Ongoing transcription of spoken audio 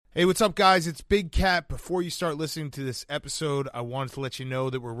Hey, what's up, guys? It's Big Cat. Before you start listening to this episode, I wanted to let you know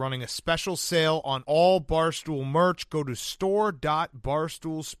that we're running a special sale on all Barstool merch. Go to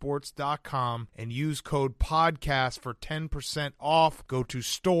store.barstoolsports.com and use code PODCAST for 10% off. Go to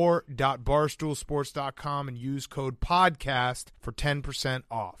store.barstoolsports.com and use code PODCAST for 10%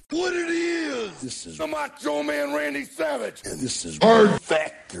 off. What it is, this is the Macho Man Randy Savage, and this is Hard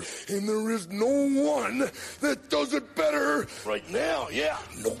Factor, and there is no one that does it better right now. Yeah,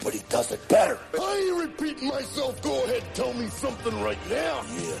 nobody does it better. I ain't repeating myself. Go ahead, tell me something right now. Yeah,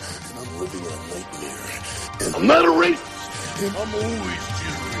 and I'm living a nightmare, and I'm not a racist, and I'm always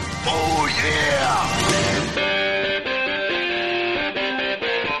cheering. Oh yeah.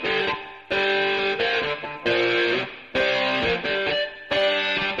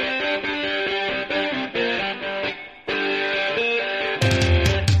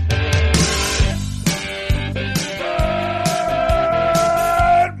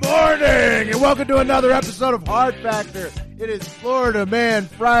 And welcome to another episode of Hard Factor. It is Florida Man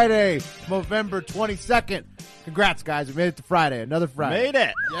Friday, November 22nd. Congrats, guys. We made it to Friday. Another Friday. Made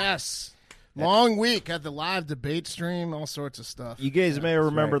it. Yes. Long week. Had the live debate stream, all sorts of stuff. You guys may have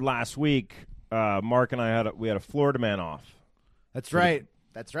remembered last week, Mark and I had a Florida Man off. That's right.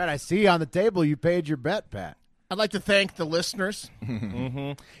 That's right. I see on the table you paid your bet, Pat. I'd like to thank the listeners.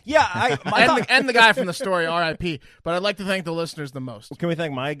 Mm-hmm. Yeah, and the guy from the story, R.I.P. But I'd like to thank the listeners the most. Can we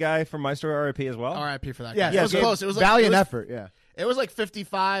thank my guy from my story, R.I.P. as well? R.I.P. for that Yeah, guy. It was close. It was valiant effort, yeah. It was like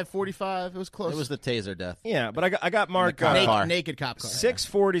 55, 45. It was close. It was the taser death. Yeah, but I got Mark naked cop car.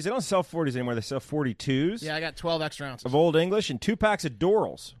 640s. They don't sell 40s anymore. They sell 42s. Yeah, I got 12 extra ounces. Of Old English and 2 packs of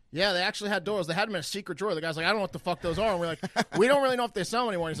Dorals. Yeah, they actually had Dorals. They had them in a secret drawer. The guy's like, I don't know what the fuck those are. And we're like, we don't really know if they sell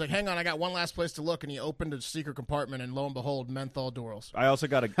them anymore. And he's like, hang on, I got one last place to look. And he opened a secret compartment, and lo and behold, menthol Dorals. I also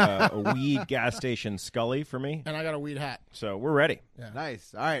got a weed gas station Scully for me. And I got a weed hat. So we're ready. Yeah.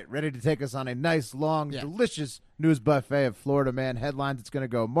 Nice. All right, ready to take us on a nice, long, delicious news buffet of Florida Man headlines. It's going to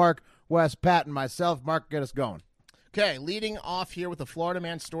go Mark, Wes, Pat, and myself. Mark, get us going. Okay, leading off here with the Florida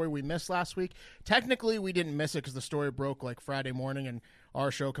Man story we missed last week. Technically, we didn't miss it because the story broke like Friday morning, and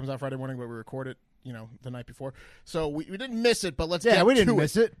our show comes out Friday morning, but we record it, the night before. So we didn't miss it, but let's get to it. Yeah, we didn't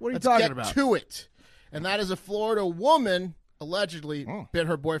miss it. What are you talking about? Let's get to it. And that is a Florida woman allegedly bit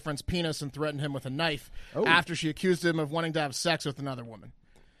her boyfriend's penis and threatened him with a knife after she accused him of wanting to have sex with another woman.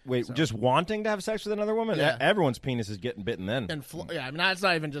 Wait, just wanting to have sex with another woman? Yeah. Everyone's penis is getting bitten then. And that's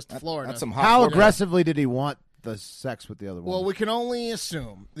not even just Florida. That's some hot How Florida. aggressively did he want the sex with the other woman? Well, we can only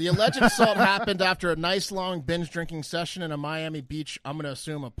assume. The alleged assault happened after a nice long binge drinking session in a Miami Beach, I'm going to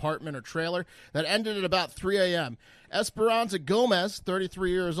assume, apartment or trailer that ended at about 3 a.m. Esperanza Gomez, 33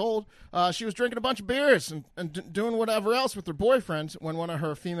 years old, she was drinking a bunch of beers and doing whatever else with her boyfriend when one of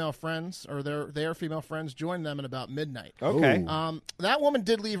her female friends, or their female friends, joined them at about midnight. Okay. That woman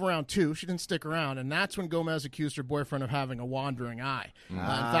did leave around 2. She didn't stick around, and that's when Gomez accused her boyfriend of having a wandering eye. In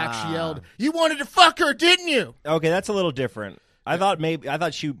fact, she yelled, "You wanted to fuck her, didn't you?" Okay, that's a little different. I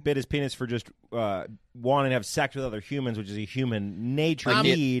thought she bit his penis for just wanting to have sex with other humans, which is a human nature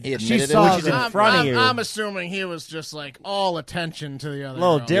need. He She admitted saw it. which is in front of you. I'm assuming he was just like all attention to the other A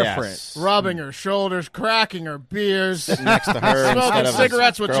little girl. different. Yes. Rubbing her shoulders, cracking her beers, Next to her instead smoking of his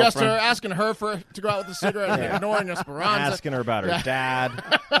cigarettes with just her, girlfriend. asking her to go out with a cigarette and ignoring Esperanza. Asking her about her dad.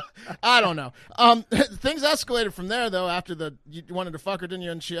 I don't know. Things escalated from there, though, after you wanted to fuck her, didn't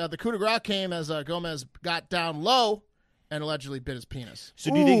you? And the coup de grace came as Gomez got down low and allegedly bit his penis.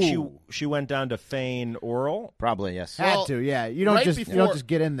 So do you think she went down to feign oral? Probably, yes. Had to, yeah. You don't just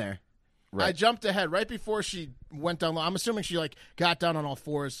get in there. Right. I jumped ahead right before she went down low. I'm assuming she got down on all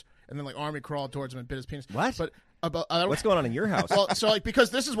fours and then army crawled towards him and bit his penis. What? But What's going on in your house? Well, so because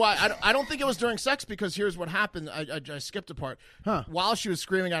this is why I don't think it was during sex, because here's what happened. I skipped a part. While she was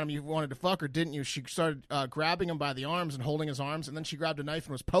screaming at him, "You wanted to fuck her, didn't you?" She started grabbing him by the arms and holding his arms, and then she grabbed a knife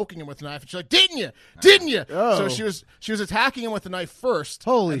and was poking him with the knife. And she's like, "Didn't you? Didn't you?" Oh. So she was attacking him with the knife first.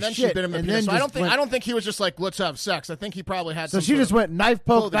 Holy and then shit. she bit him in And the penis. then So I don't think he was just like, "Let's have sex." I think he probably had. So some she sort just of- went knife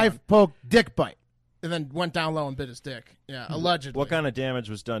pull poke, dick bite. and then went down low and bit his dick. Yeah, allegedly. What kind of damage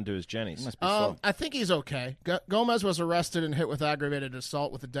was done to his jennies? Must be slow. I think he's okay. Gomez was arrested and hit with aggravated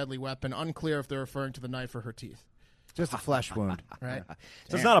assault with a deadly weapon. Unclear if they're referring to the knife or her teeth. Just a flesh wound. Right?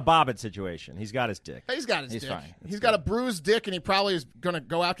 So it's not a Bobbitt situation. He's got his dick. He's got his He's dick. fine. He's got a bruised dick, and he probably is going to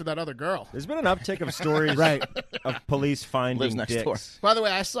go after that other girl. There's been an uptick of stories Right. of police finding Lives next dicks. door. By the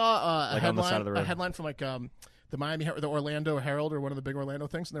way, I saw Like on the side of the road. a headline from the Orlando Herald, or one of the big Orlando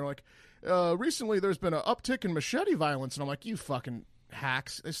things, and they're like, recently there's been an uptick in machete violence, and I'm like, you fucking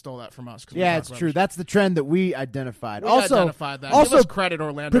hacks, they stole that from us. 'Cause we Yeah, talk it's about true. machete. That's the trend that we identified. We also, identified that. Also, Give us credit,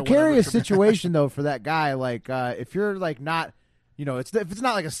 Orlando. precarious whatever. situation though for that guy. Like, if you're like not if it's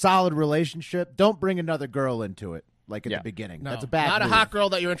not like a solid relationship, don't bring another girl into it. Like at the beginning. No, that's a bad not move. a hot girl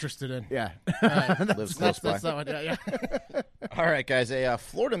that you're interested in. Yeah. Lives close by. That's not what, yeah. All right, guys. A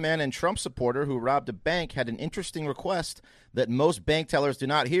Florida man and Trump supporter who robbed a bank had an interesting request that most bank tellers do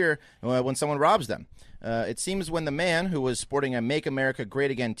not hear when someone robs them. It seems when the man, who was sporting a Make America Great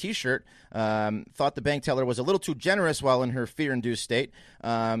Again T-shirt, thought the bank teller was a little too generous while in her fear-induced state,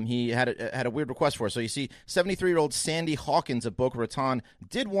 he had a weird request for her. So you see, 73-year-old Sandy Hawkins of Boca Raton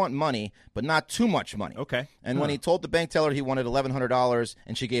did want money, but not too much money. Okay. And when he told the bank teller he wanted $1,100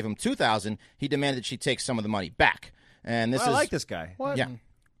 and she gave him $2,000, he demanded she take some of the money back. And this I like this guy. What? Yeah.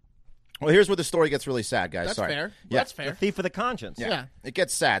 Well, here's where the story gets really sad, guys. That's Sorry. fair. Yeah. That's fair. The thief of the conscience. Yeah. It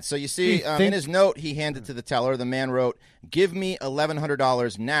gets sad. So you see, think- in his note he handed to the teller, the man wrote, "Give me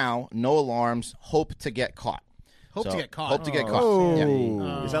 $1,100 now, no alarms, hope to get caught." Hope to get caught. Hope to get caught. Oh.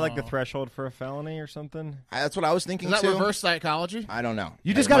 Yeah. Is that like the threshold for a felony or something? That's what I was thinking, Is that too. reverse psychology? I don't know.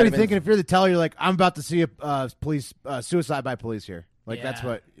 You just It got might to be have been- thinking if you're the teller, you're like, I'm about to see a police suicide by police here. Like that's Yeah.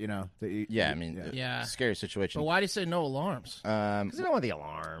 what Yeah, I mean, Yeah. scary situation. But why do you say no alarms? Because I don't want the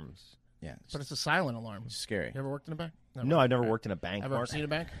alarms. Yeah, But it's a silent alarm. scary. You ever worked in a bank? No, I've never worked in a bank. Ever Mark. seen a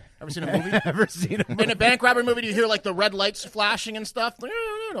bank? Ever seen a movie? Ever seen him? In a bank robbery movie, do you hear like the red lights flashing and stuff? No,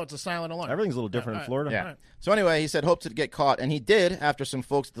 it's a silent alarm. Everything's a little different in Florida. Yeah. So anyway, he said hope to get caught, and he did after some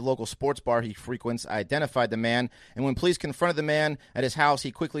folks at the local sports bar he frequents identified the man. And when police confronted the man at his house,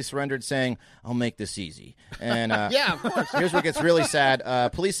 he quickly surrendered, saying, "I'll make this easy." And Yeah, of course. here's where it gets really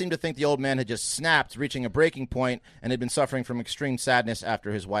sad. Police seem to think the old man had just snapped, reaching a breaking point, and had been suffering from extreme sadness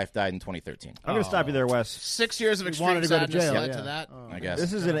after his wife died in 2013. I'm going to stop you there, Wes. 6 years of extreme wanted to go to sadness jail, led yeah. to that. I guess.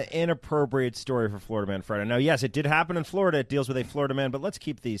 This is an inappropriate story for Florida Man Friday. Now, yes, it did happen in Florida. It deals with a Florida man, but let's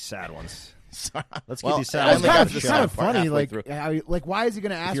keep these sad ones. Let's keep Well, these I sad only ones. got kind to of, the it's kind sad of part funny. halfway Like, through. why is he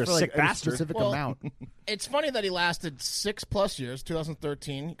going to ask you're for a like sick a bastard. specific Well, amount? It's funny that he lasted 6+ years,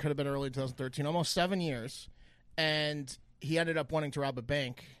 2013. Could have been early 2013, almost 7 years. And he ended up wanting to rob a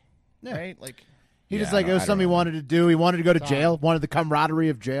bank. Right? Like, He just Yeah, like it was I don't something he know. wanted to do. He wanted to go to jail. Wanted the camaraderie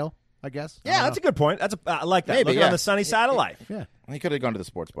of jail. I guess. I Yeah, don't that's a know. good point. I like that. Maybe, Looking yeah. on the sunny side of life. Yeah. He could have gone to the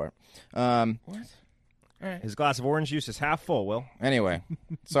sports bar. His glass of orange juice is half full, Will. Anyway,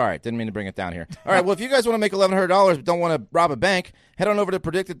 sorry, didn't mean to bring it down here. All right, well, if you guys want to make $1,100 but don't want to rob a bank, head on over to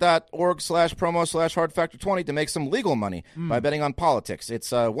predicted.org/promo/hardfactor20 to make some legal money by betting on politics.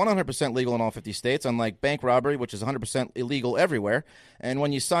 It's 100% legal in all 50 states, unlike bank robbery, which is 100% illegal everywhere. And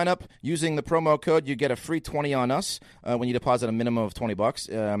when you sign up using the promo code, you get a free 20 on us when you deposit a minimum of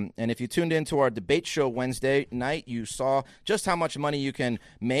 $20. And if you tuned into our debate show Wednesday night, you saw just how much money you can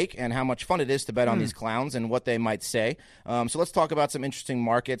make and how much fun it is to bet on these clowns and what they might say. So let's talk about some interesting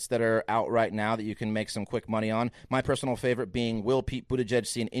markets that are out right now that you can make some quick money on. My personal favorite being, will Pete Buttigieg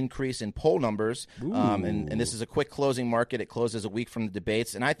see an increase in poll numbers? And this is a quick closing market. It closes a week from the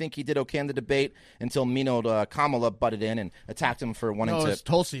debates. And I think he did okay in the debate until Mino Kamala butted in and attacked him for wanting no, to... it's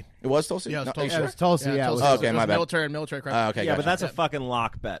Tulsi. It was Tulsi? Yeah, it was No, are you Tulsi. Yeah, sure? it was Tulsi. Yeah, it was Oh, okay, It my was bad. military crap. Okay, Yeah, gotcha. but that's a fucking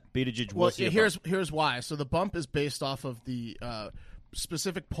lock bet. Buttigieg will Well, see a here's why. So the bump is based off of the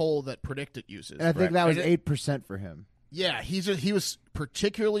specific poll that Predicted uses. And I think that was And 8% for him. Yeah, he was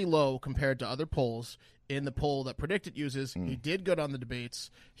particularly low compared to other polls. In the poll that Predicted uses, he did good on the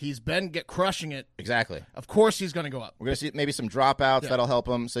debates. He's been crushing it. Exactly. Of course, he's going to go up. We're going to see maybe some dropouts Yeah. that'll help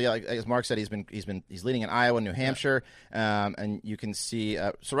him. So yeah, like, as Mark said, he's leading in Iowa, New Hampshire, and you can see.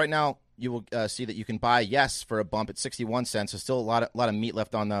 So right now, you will see that you can buy yes for a bump at 61 cents. So still a lot of meat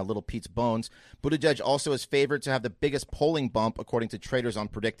left on Little Pete's bones. Buttigieg also is favored to have the biggest polling bump according to traders on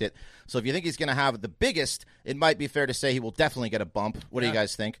Predicted. So if you think he's going to have the biggest, it might be fair to say he will definitely get a bump. What do you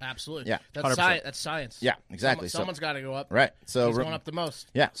guys think? Absolutely. Yeah, That's 100%. science. That's science. Yeah, exactly. So- Someone's got to go up. Right. So He's going up the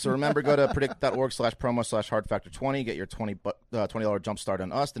most. Yeah, so remember, go to predict.org/promo/hardfactor20. Get your $20 jump start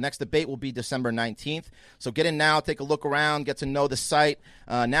on us. The next debate will be December 19th. So get in now, take a look around, get to know the site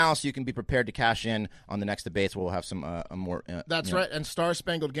now so you can be prepared to cash in on the next debates. We'll have some more. That's right. And Star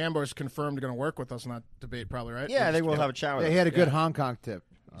Spangled Gambler is confirmed going to work with us in that debate, probably, right? Yeah, I think we'll have a chat with Yeah, him. he had a good Hong Kong tip.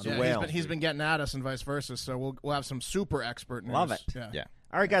 Yeah, whale. he's been getting at us and vice versa. So we'll have some super expert news. Love it. Yeah.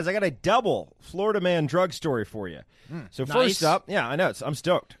 All right, guys, I got a double Florida man drug story for you. So Nice. first up, yeah, I know, I'm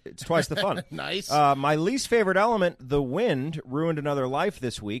stoked. It's twice the fun. Nice. My least favorite element, the wind, ruined another life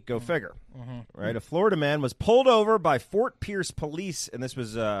this week. Go figure. Right, a Florida man was pulled over by Fort Pierce police, and this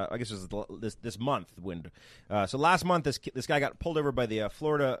was, I guess, it was this month. Wind. So last month, this guy got pulled over by the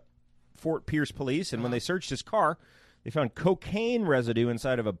Florida Fort Pierce police, and when they searched his car, they found cocaine residue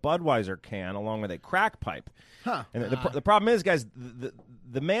inside of a Budweiser can, along with a crack pipe. Huh. And the problem is, guys,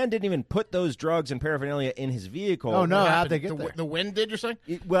 the man didn't even put those drugs and paraphernalia in his vehicle. Oh, no. What How'd they happened? get there? The wind did, you're saying?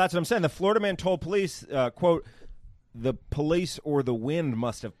 Well, that's what I'm saying. The Florida man told police, quote, the police or the wind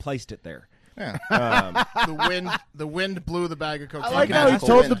must have placed it there. Yeah. The wind blew the bag of cocaine. I like how he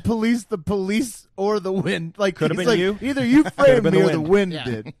told the police or the wind. Like, Could have he's been like, you. Either you framed been me the or the wind. wind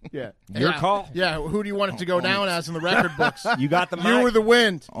did. Yeah. Your call. Yeah, who do you want it to go down as in the record books? You got the mic. You or the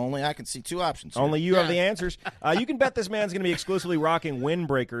wind? Only I can see two options. Only you have Yeah. the answers. You can bet this man's going to be exclusively rocking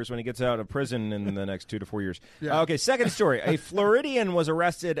windbreakers when he gets out of prison in the next 2 to 4 years. Yeah. Okay, second story. A Floridian was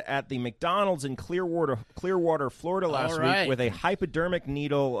arrested at the McDonald's in Clearwater, Florida last right. week with a hypodermic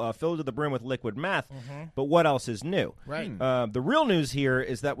needle filled to the brim with liquid meth. But what else is new? Right. The real news here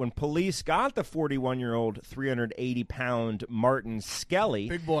is that when police got the 41-year-old, 380-pound Martin Skelly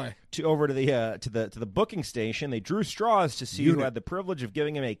Big boy. over to the booking station, they drew straws to see who had the privilege of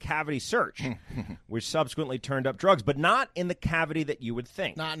giving him a cavity search, which subsequently turned up drugs, but not in the cavity that you would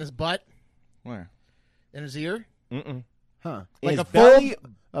think. Not in his butt? Where? In his ear? Mm-mm. Huh. In Like his a belly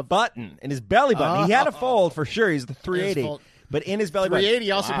fold? button. In his belly button. He had a fold for sure. He's the 380. fold. But in his belly button.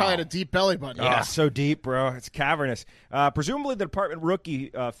 380 also probably had a deep belly button. Yeah, so deep, bro. It's cavernous. Presumably, the department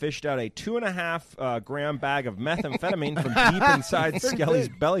rookie fished out a 2.5 gram bag of methamphetamine from deep inside Skelly's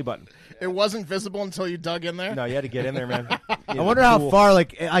belly button. It wasn't visible until you dug in there? No, you had to get in there, man. I wonder how far,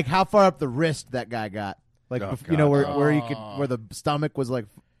 like how far up the wrist that guy got. Like, Oh, you know, God. where he could, where the stomach was like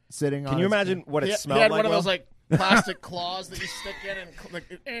sitting on. Can you his- imagine what it He smelled had like? one of Will? those like plastic claws that you stick in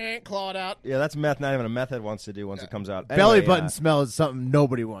and claw it out. Yeah, that's meth. Not even a meth head wants to do once it comes out. Belly Anyway, button smell is something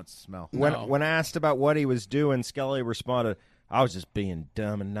nobody wants to smell. When asked about what he was doing, Skelly responded, "I was just being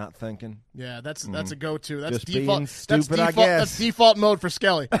dumb and not thinking." Yeah, that's a go-to. That's Just default. being stupid, I that's default. guess. That's default mode for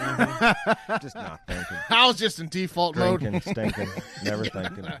Skelly. Just not thinking. I was just in default mode. Drinking, stinking, never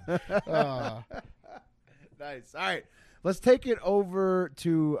thinking. Nice. All right. Let's take it over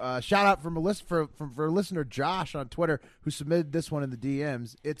to shout out from a listener Josh on Twitter who submitted this one in the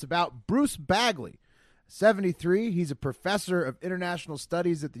DMs. It's about Bruce Bagley, 73. He's a professor of international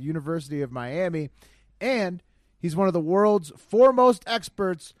studies at the University of Miami, and he's one of the world's foremost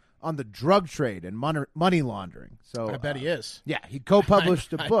experts on the drug trade and money laundering. So I bet he is. Yeah, he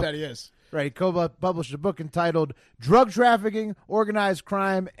co-published a book. I bet he is. Right, he co-published a book entitled Drug Trafficking, Organized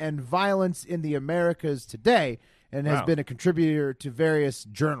Crime, and Violence in the Americas Today, and has been a contributor to various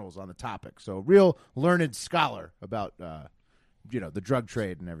journals on the topic. So real learned scholar about, the drug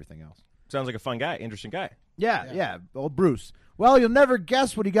trade and everything else. Sounds like a fun guy, interesting guy. Yeah, old Bruce. Well, you'll never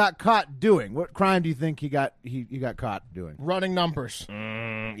guess what he got caught doing. What crime do you think he got caught doing? Running numbers.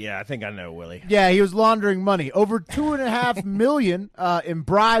 Yeah, I think I know, Willie. Yeah, he was laundering money. Over $2.5 million in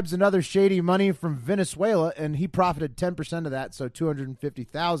bribes and other shady money from Venezuela, and he profited 10% of that, so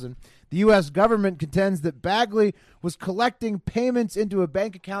 $250,000. The U.S. government contends that Bagley was collecting payments into a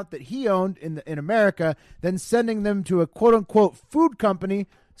bank account that he owned in America, then sending them to a quote-unquote food company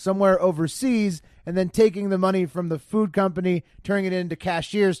somewhere overseas, and then taking the money from the food company, turning it into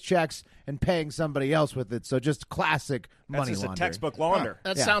cashier's checks, and paying somebody else with it. So just classic money That's just laundering. a textbook launder.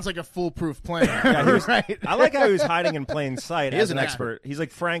 That sounds like a foolproof plan. Yeah, he was, Right. I like how he was hiding in plain sight. He as is an an expert. He's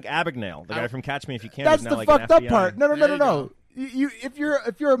like Frank Abagnale, the guy from Catch Me If You Can. That's who's now the like fucked an up FBI. part. No. There you go. You if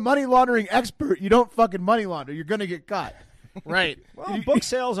you're a money laundering expert, you don't fucking money launder. You're gonna get caught. Right. Well, book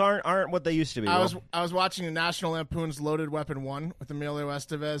sales aren't what they used to be. I Will. was watching the National Lampoon's Loaded Weapon 1 with Emilio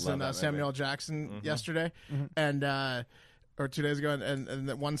Estevez and that Samuel L. Jackson yesterday, and or 2 days ago, and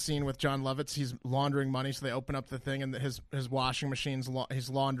that one scene with John Lovitz, he's laundering money, so they open up the thing, and his washing machine's he's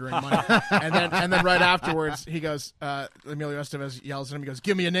laundering money, and then right afterwards, he goes, Emilio Estevez yells at him, he goes,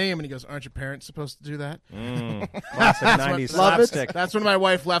 "Give me a name," and he goes, "Aren't your parents supposed to do that?" Classic 90s slapstick. That's when my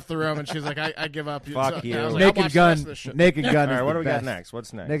wife left the room, and she's like, "I give up." Fuck you. I was like, I'll Naked watch the rest of Gun. this shit. Naked Gun. All is right, what the do we got best. next?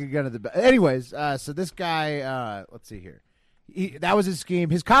 What's next? Naked Gun is the best. Anyways, so this guy, let's see here. That was his scheme.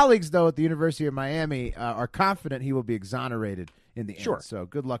 His colleagues, though, at the University of Miami, are confident he will be exonerated in the Sure. end. So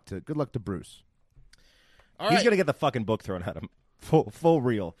good luck to Bruce. All He's right. gonna get the fucking book thrown at him. Full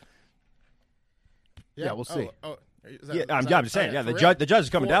reel. Yeah, we'll see. Is that- Yeah, is I'm that- just saying. oh, Yeah, for the real? judge is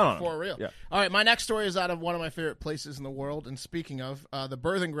coming down on him. For real. Yeah. All right, my next story is out of one of my favorite places in the world. And speaking of, the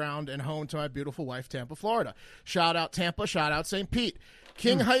birthing ground and home to my beautiful wife, Tampa, Florida. Shout out Tampa, shout out St. Pete.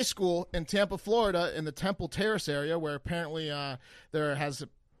 King High School in Tampa, Florida, in the Temple Terrace area, where apparently there has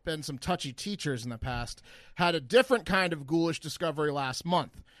been some touchy teachers in the past, had a different kind of ghoulish discovery last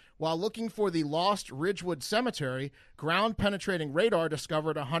month. While looking for the lost Ridgewood Cemetery, ground-penetrating radar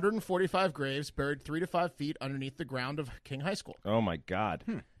discovered 145 graves buried 3 to 5 feet underneath the ground of King High School. Oh my God.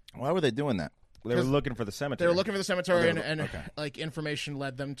 Why were they doing that? They were looking for the cemetery. They were looking for the cemetery, and like information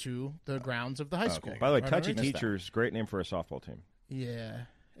led them to the grounds of the high school. By the way, Right Touchy underneath that. Teachers, great name for a softball team. Yeah,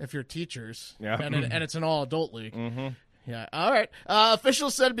 if you're teachers, Yeah. and it's an all-adult league. Yeah. All right.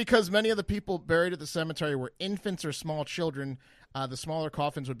 Officials said because many of the people buried at the cemetery were infants or small children, the smaller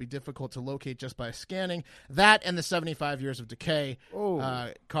coffins would be difficult to locate just by scanning. That and the 75 years of decay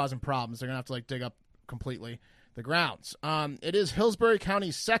causing problems. They're going to have to dig up completely the grounds. It is Hillsborough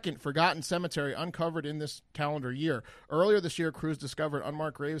County's second forgotten cemetery uncovered in this calendar year. Earlier this year, crews discovered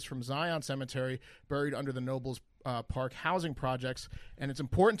unmarked graves from Zion Cemetery buried under the Nobles Park housing projects. And it's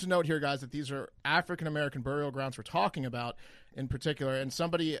important to note here, guys, that these are African-American burial grounds we're talking about in particular. And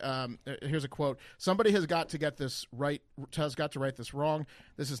somebody, here's a quote, somebody has got to get this right, has got to right this wrong.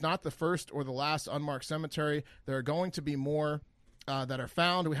 This is not the first or the last unmarked cemetery. There are going to be more that are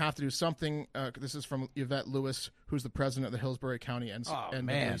found. We have to do something. This is from Yvette Lewis, who's the president of the Hillsborough County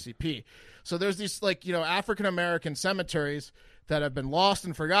NAACP. So there's these African-American cemeteries that have been lost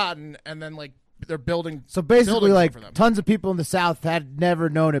and forgotten, and then they're building. So basically, for them. tons of people in the South had never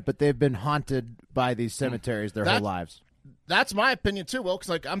known it, but they've been haunted by these cemeteries their whole lives. That's my opinion too, Will.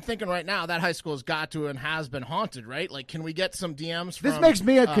 Because I'm thinking right now that high school has got to and has been haunted, right? Can we get some DMs? This makes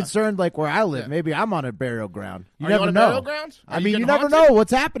me concerned. Where I live, maybe I'm on a burial ground. You never know. Burial ground? You never know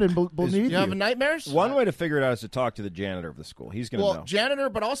what's happening beneath you. You having nightmares? One way to figure it out is to talk to the janitor of the school. He's going to know. Janitor,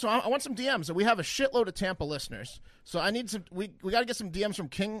 but also I want some DMs. We have a shitload of Tampa listeners, so I need some. We got to get some DMs from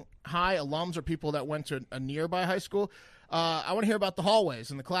King High alums or people that went to a nearby high school. I want to hear about the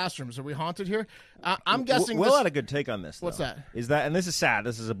hallways and the classrooms. Are we haunted here? I'm guessing. Will had a good take on this. What's that? Is that, and this is sad.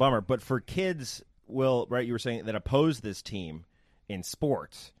 This is a bummer. But for kids, Will, right? You were saying that oppose this team in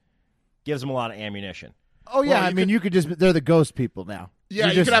sports gives them a lot of ammunition. Oh yeah, you could just—they're the ghost people now.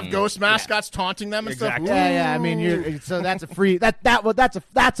 Yeah, you could have ghost mascots taunting them and stuff. Yeah. So that's a free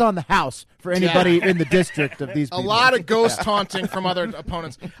that's on the house for anybody in the district of these people. A lot of ghost taunting from other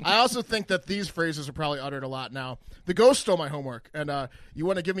opponents. I also think that these phrases are probably uttered a lot now. The ghost stole my homework, and you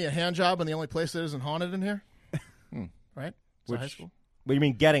want to give me a hand job, and the only place that isn't haunted in here, right? It's high school. What do you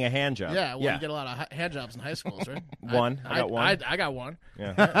mean getting a hand job? Yeah, you get a lot of hand jobs in high schools, right? One. I got one. I got one.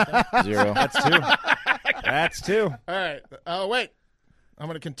 Yeah. 0. That's 2. That's 2. All right. Oh, wait. I'm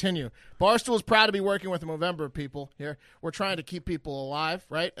going to continue. Barstool is proud to be working with the Movember people here. We're trying to keep people alive,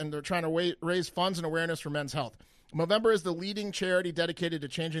 right? And they're trying to raise funds and awareness for men's health. Movember is the leading charity dedicated to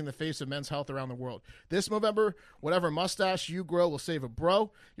changing the face of men's health around the world. This Movember, whatever mustache you grow will save a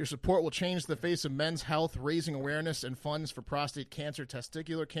bro. Your support will change the face of men's health, raising awareness and funds for prostate cancer,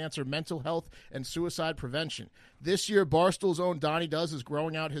 testicular cancer, mental health, and suicide prevention. This year, Barstool's own Donnie Does is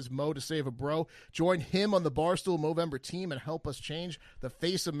growing out his Mo to Save a Bro. Join him on the Barstool Movember team and help us change the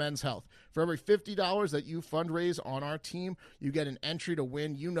face of men's health. For every $50 that you fundraise on our team, you get an entry to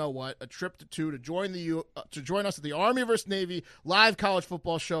win, a trip to join us at the Army vs. Navy live college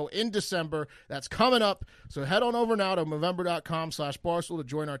football show in December. That's coming up. So head on over now to Movember.com/Barstool to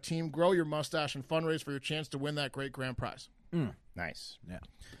join our team, grow your mustache, and fundraise for your chance to win that great grand prize. Nice. Yeah.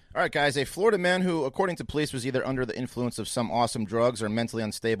 All right, guys. A Florida man who, according to police, was either under the influence of some awesome drugs or mentally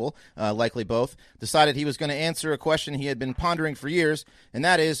unstable, likely both, decided he was going to answer a question he had been pondering for years, and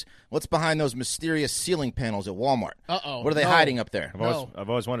that is, what's behind those mysterious ceiling panels at Walmart? Uh-oh. What are they hiding up there? I've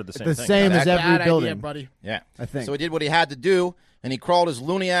always wanted the same the thing. same as every bad building, idea, buddy. Yeah. I think. So he did what he had to do, and he crawled his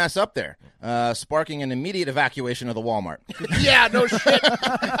loony ass up there, sparking an immediate evacuation of the Walmart. Yeah, no shit.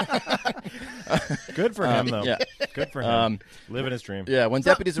 Good for him, though. Yeah. Good for him. Living his dream. Yeah, when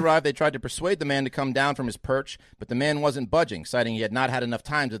deputies arrived, they tried to persuade the man to come down from his perch, but the man wasn't budging, citing he had not had enough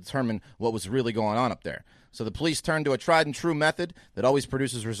time to determine what was really going on up there. So the police turned to a tried-and-true method that always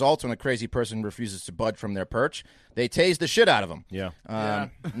produces results when a crazy person refuses to budge from their perch. They tased the shit out of him. Yeah.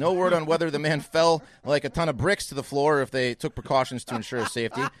 No word on whether the man fell like a ton of bricks to the floor or if they took precautions to ensure his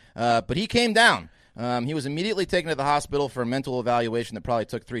safety, but he came down. He was immediately taken to the hospital for a mental evaluation that probably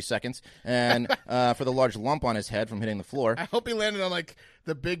took 3 seconds, and for the large lump on his head from hitting the floor. I hope he landed on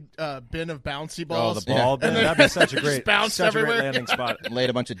the big bin of bouncy balls. Oh, the ball bin. That'd be such a great, bounced such a everywhere. great landing spot. Laid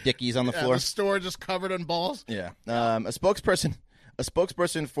a bunch of dickies on the floor. The store just covered in balls. Yeah. A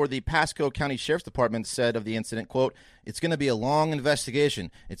spokesperson for the Pasco County Sheriff's Department said of the incident, quote, "It's going to be a long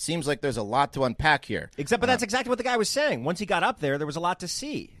investigation. It seems like there's a lot to unpack here." But that's exactly what the guy was saying. Once he got up there was a lot to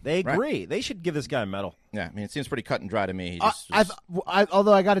see. They agree. Right. They should give this guy a medal. Yeah, I mean, it seems pretty cut and dry to me. He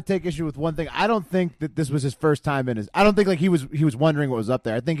although I got to take issue with one thing, I don't think that this was his first time in his. I don't think he was wondering what was up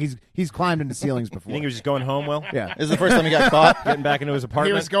there. I think he's climbed into ceilings before. You think he was just going home, Will? Yeah, this is the first time he got caught. Getting back into his apartment.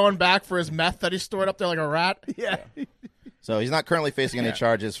 He was going back for his meth that he stored up there like a rat. Yeah. So he's not currently facing any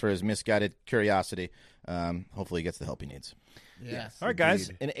charges for his misguided curiosity. Hopefully he gets the help he needs. Yes. All right,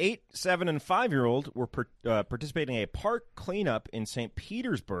 guys. An 8, 7, and 5-year-old were participating in a park cleanup in St.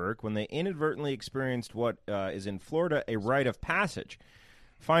 Petersburg when they inadvertently experienced what is in Florida a rite of passage.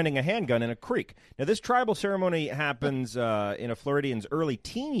 finding a handgun in a creek. Now, this tribal ceremony happens in a Floridian's early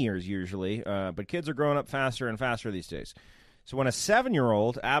teen years usually, but kids are growing up faster and faster these days. So when a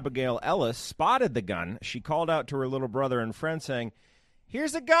 7-year-old, Abigail Ellis, spotted the gun, she called out to her little brother and friend saying,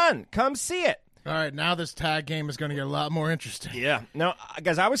 "Here's a gun. Come see it." All right, now this tag game is going to get a lot more interesting. Yeah. Now,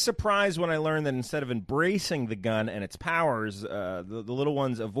 guys, I was surprised when I learned that instead of embracing the gun and its powers, the little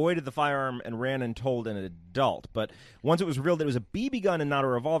ones avoided the firearm and ran and told an adult. But once it was revealed that it was a BB gun and not a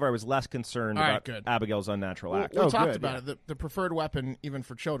revolver, I was less concerned All right, about good. Abigail's unnatural act. We talked about it. The preferred weapon, even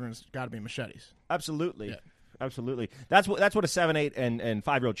for children, has got to be machetes. Absolutely. Yeah. Absolutely. That's what a 7, 8, and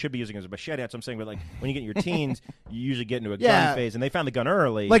 5-year-old should be using as a machete. That's what I'm saying. But like when you get in your teens, you usually get into a gun phase, and they found the gun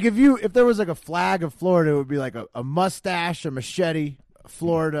early. Like if there was like a flag of Florida, it would be like a mustache, a machete,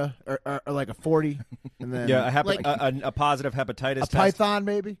 Florida, or like a 40, and then a positive hepatitis a test. python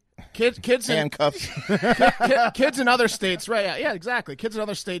maybe. Kids in Handcuffs. kids in other states, right? Yeah, exactly. Kids in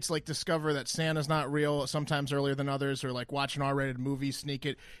other states like discover that Santa's not real sometimes earlier than others, or like watch an R-rated movie, sneak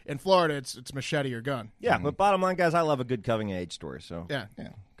it. In Florida, it's machete or gun. Yeah, but bottom line, guys, I love a good coming age story. So Yeah,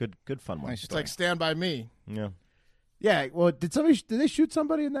 good fun one. Nice it's like Stand By Me. Yeah. Yeah. Well, did they shoot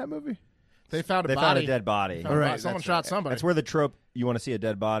somebody in that movie? They found a They body. found a dead body. All right, someone shot somebody. That's where the trope "you want to see a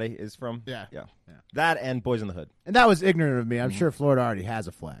dead body" is from. Yeah. That and Boys in the Hood. And that was ignorant of me. I'm sure Florida already has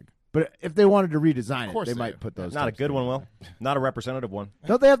a flag. But if they wanted to redesign course it, they they might do. put those. Not a types good of one, things. Will. Not a representative one.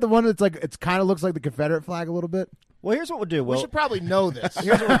 Don't they have the one that's like it's kind of looks like the Confederate flag a little bit? Well, here's what we'll do. We should probably know this.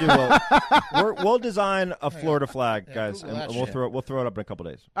 Here's what we'll do. We'll design a Florida flag, guys, Google that and we'll shit. throw it up in a couple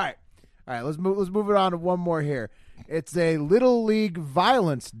days. All right. Let's move it on to one more here. It's a Little League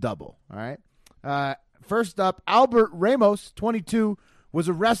violence double. All right. First up, Albert Ramos, 22, was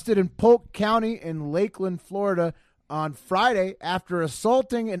arrested in Polk County in Lakeland, Florida, on Friday after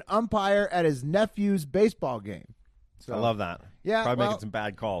assaulting an umpire at his nephew's baseball game. So, I love that. Yeah, Probably well- making some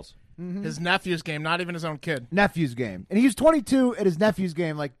bad calls. His nephew's game, not even his own kid. Nephew's game, and he was 22 at his nephew's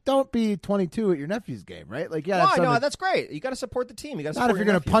game. Like, don't be 22 at your nephew's game, right? Like, yeah, Why? No, that's great. You got to support the team. You got to not if you're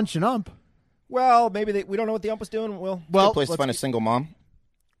going to punch an ump. Well, maybe we don't know what the ump was doing. Will. Good place to find a single mom.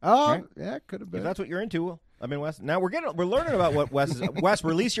 Oh, Right. yeah, it could have If been. that's what you're into, Will. I mean, Wes. Now we're learning about what Wes is. Wes,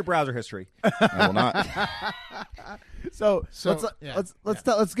 release your browser history. I will not. So yeah,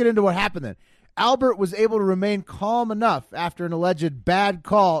 let's get into what happened then. Albert was able to remain calm enough after an alleged bad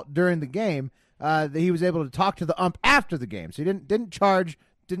call during the game that he was able to talk to the ump after the game. So he didn't charge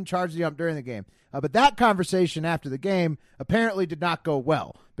the ump during the game. But that conversation after the game apparently did not go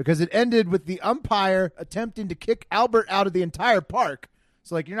well because it ended with the umpire attempting to kick Albert out of the entire park.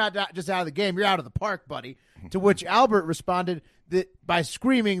 So like you're not just out of the game, you're out of the park, buddy. To which Albert responded that by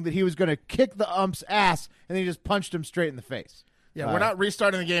screaming that he was going to kick the ump's ass, and then he just punched him straight in the face. Yeah, we're not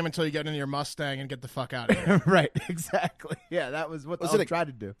restarting the game until you get into your Mustang and get the fuck out of here. Right, exactly. Yeah, that was what the ump tried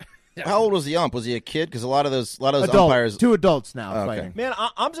to do. How old was the ump? Was he a kid? Because a lot of those Adult, umpires. 2 adults now Okay. fighting. Man,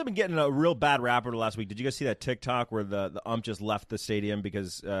 umps have been getting a real bad rap over the last week. Did you guys see that TikTok where the ump just left the stadium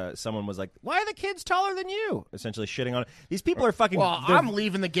because someone was like, "Why are the kids taller than you?" Essentially shitting on it. These people are fucking. Well, they're- I'm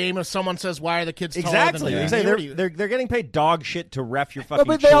leaving the game if someone says, "Why are the kids taller exactly. than me?" Exactly. They're getting paid dog shit to ref your fucking.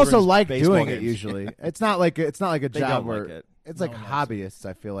 But they also children's like baseball doing it games. usually. It's not like a They job don't where like it. it's like hobbyists.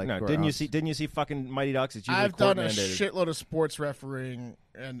 I feel like. No, who are didn't you umps. see? Didn't you see fucking Mighty Ducks? It's usually I've done a court-mandated. shitload of sports refereeing,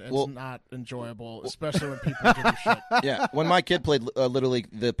 and it's Well- not enjoyable, especially when people give you shit. Yeah, when my kid played Little League,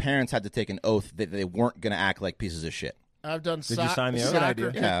 the parents had to take an oath that they weren't going to act like pieces of shit. I've done you sign the oath? soccer, Good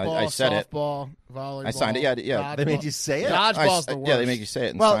idea. Yeah, kickball, I said it. softball, volleyball. I signed it. Yeah, dodgeball. They made you say it? Dodgeball's the worst. Yeah, they make you say it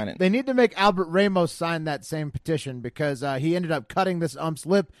and Well, sign it. they need to make Albert Ramos sign that same petition because he ended up cutting this ump's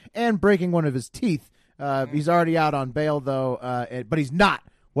lip and breaking one of his teeth. He's already out on bail, though, but he's not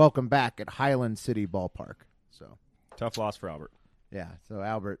welcome back at Highland City Ballpark. So, Tough loss for Albert. yeah, so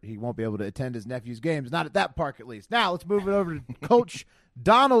Albert, he won't be able to attend his nephew's games, not at that park at least. Now, let's move it over to Coach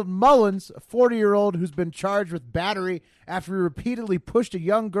Donald Mullins, a 40-year-old who's been charged with battery after he repeatedly pushed a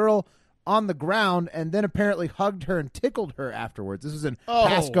young girl on the ground and then apparently hugged her and tickled her afterwards. This is in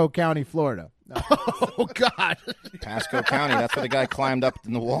Pasco County, Florida. Oh, God. Pasco County. That's where the guy climbed up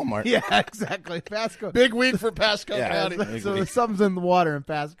in the Walmart. Yeah, exactly. Pasco. Big week for Pasco Yeah. County. So something's in the water in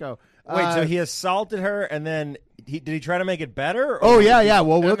Pasco. Wait, so he assaulted her, and then did he try to make it better? Oh yeah.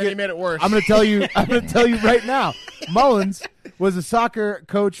 Well, we'll And then he get. made it worse. I'm going to tell you. I'm going to tell you right now. Mullins was a soccer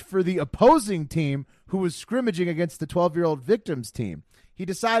coach for the opposing team who was scrimmaging against the 12-year-old victims team. he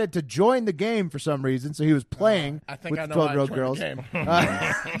decided to join the game for some reason. So he was playing I think with I the know why I 12-year-old joined girls.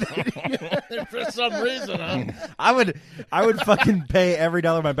 the game. For some reason, huh? I would fucking pay every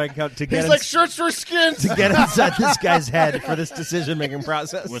dollar in my bank account to get He's like shirts for skins. to get inside this guy's head for this decision making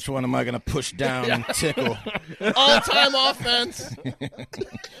process. Which one am I going to push down and tickle? All-time offense.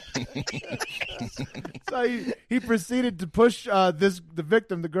 So he proceeded to push the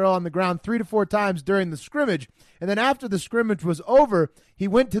victim, the girl, on the ground 3 to 4 times during the scrimmage. And then after the scrimmage was over, he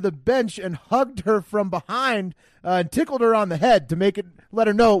went to the bench and hugged her from behind and tickled her on the head to let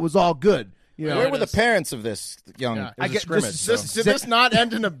her know it was all good. You know, Where were the parents of this young Yeah. I get scrimmage. Did this not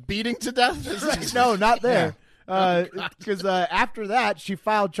end in a beating to death? No, not there. Because after that, she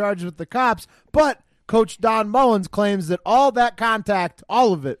filed charges with the cops. But Coach Don Mullins claims that all that contact,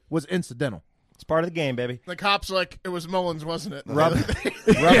 all of it, was incidental. It's part of the game, baby. The cops like, it was Mullins, wasn't it? Rubbing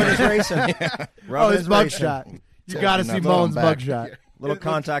is racing. Rubbing His is mugshot. racing. You got to see Nothing Mullins' back. mugshot. Little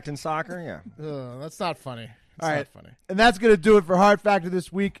contact in soccer, yeah. That's not funny. It's All not right. funny. And that's going to do it for Hard Factor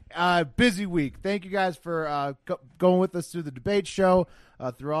this week. Busy week. Thank you guys for going with us through the debate show,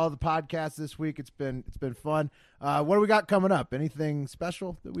 through all the podcasts this week. It's been fun. What do we got coming up? Anything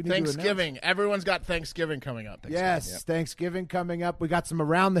special that we need to announce? Thanksgiving. Everyone's got Thanksgiving coming up. Yes, Thanksgiving coming up. We got some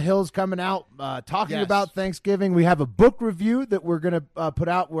Around the Hills coming out talking Yes. about Thanksgiving. We have a book review that we're going to put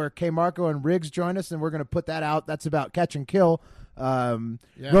out where K. Marco and Riggs join us, and we're going to put that out. That's about Catch and Kill.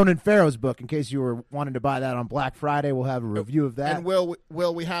 Ronan Farrow's book, in case you were wanting to buy that on Black Friday. We'll have a review of that. And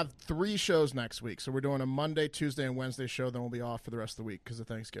we have 3 shows next week. So we're doing a Monday, Tuesday, and Wednesday show. Then we'll be off for the rest of the week because of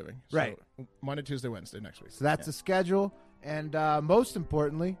Thanksgiving. Right. So Monday, Tuesday, Wednesday next week. So that's the schedule. And most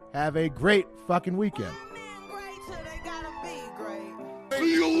importantly, have a great fucking weekend.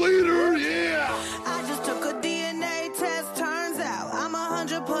 See you later, yeah! I just took a DNA test, turns out I'm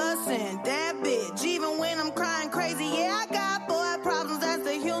 100% that bitch. Even when I'm crying crazy, yeah, I got boy problems, that's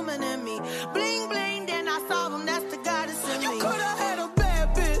the human in me. Bling, bling, then I solve them, that's the goddess in me. You could've had a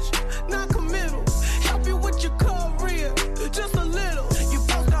bad bitch, not committal. Help you with your career, just a little. You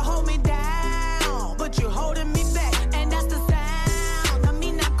supposed to hold me down, but you holding me back. And that's the sound of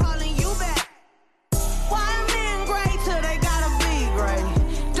me not calling you back. Why men great till they gotta be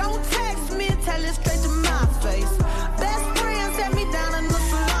great? Don't text me, tell it straight to my face. Best friend set me down in the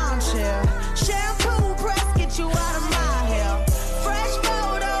salon chair. Shampoo press, get you out of my hair. Fresh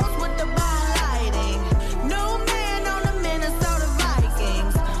photos with the bomb lighting. New man on the Minnesota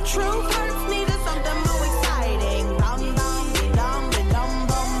Vikings. True hurts needed something more exciting. Bum, bum, be dum,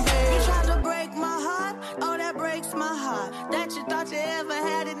 bum, babe. You tried to break my heart, oh, that breaks my heart. That you thought you ever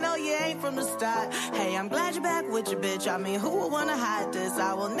had it, no, you ain't from the start. Hey, I'm glad you're back with your bitch. I mean, who would wanna hide this?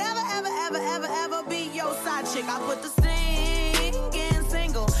 I will never, ever, ever, ever, ever be your side chick. I put the